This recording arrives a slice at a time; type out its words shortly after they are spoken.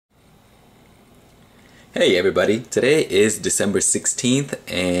Hey everybody, today is December 16th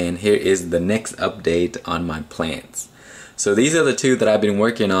and here is the next update on my plants. So these are the two that I've been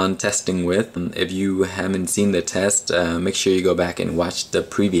working on testing with. If you haven't seen the test, make sure you go back and watch the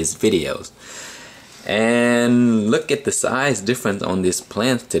previous videos. And look at the size difference on this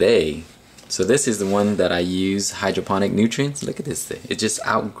plant today. So this is the one that I use hydroponic nutrients. Look at this thing. It just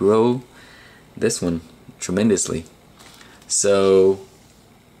outgrow this one tremendously. So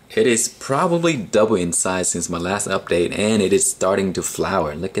it is probably double in size since my last update, and it is starting to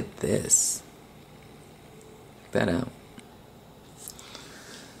flower. Look at this. Check that out.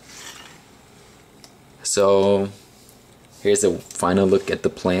 So here's a final look at the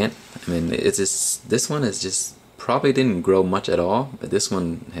plant. I mean, it's just, this one is just probably didn't grow much at all, but this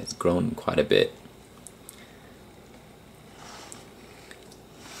one has grown quite a bit.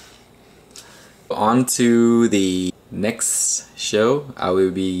 On to the next show. I will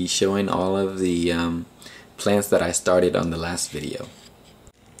be showing all of the plants that I started on the last video.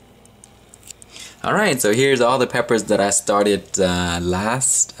 Alright, so here's all the peppers that I started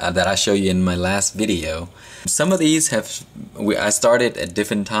that I showed you in my last video. Some of these I started at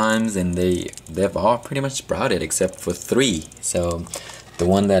different times and they've all pretty much sprouted except for 3. So the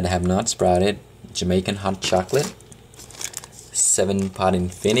one that have not sprouted, Jamaican Hot Chocolate, 7-Pot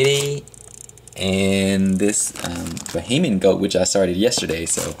Infinity, and this Bahamian Ghoat, which I started yesterday,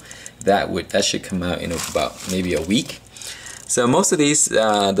 so that should come out in about maybe a week. So most of these,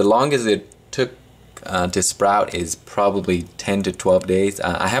 the longest it took to sprout is probably 10 to 12 days.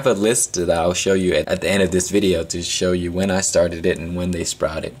 I have a list that I'll show you at the end of this video to show you when I started it and when they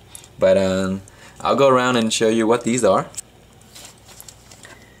sprouted. But I'll go around and show you what these are.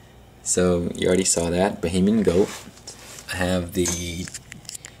 So you already saw that, Bahamian Ghoat. I have the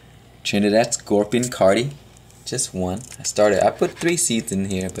Trinidad Scorpion CARDI, just one. I put 3 seeds in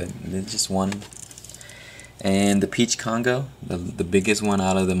here, but just one. And the Peach Congo, the biggest one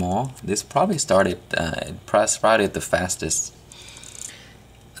out of them all. This probably sprouted the fastest.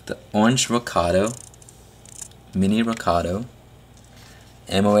 The Orange Rocoto, Mini Rocoto,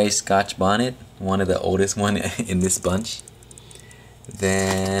 MOA Scotch Bonnet, one of the oldest one in this bunch.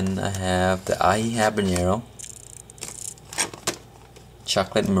 Then I have the Aji Habanero,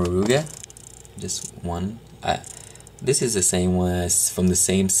 Chocolate Moruga, just one. This is the same one as from the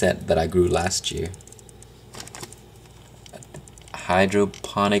same set that I grew last year.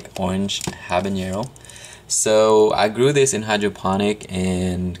 Hydroponic Orange Habanero. So I grew this in hydroponic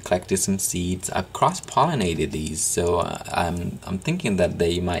and collected some seeds. I've cross-pollinated these, so I'm thinking that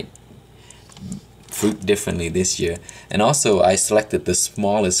they might fruit differently this year. And also I selected the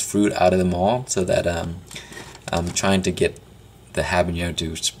smallest fruit out of them all, so that I'm trying to get the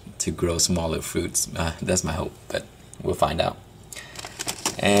habanero to grow smaller fruits. That's my hope, but we'll find out.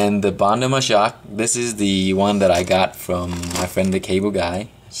 And the Bonda Ma Jacques, this is the one that I got from my friend the cable guy.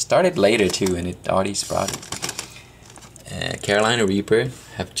 Started later too, and it already sprouted. Carolina Reaper,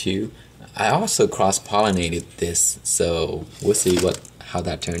 have 2. I also cross-pollinated this, so we'll see how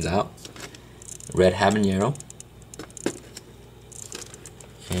that turns out. Red Habanero.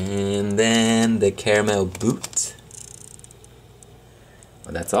 And then the Caramel Bhut.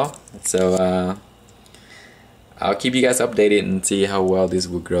 Well, that's all. So I'll keep you guys updated and see how well this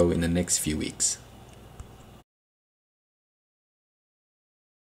will grow in the next few weeks.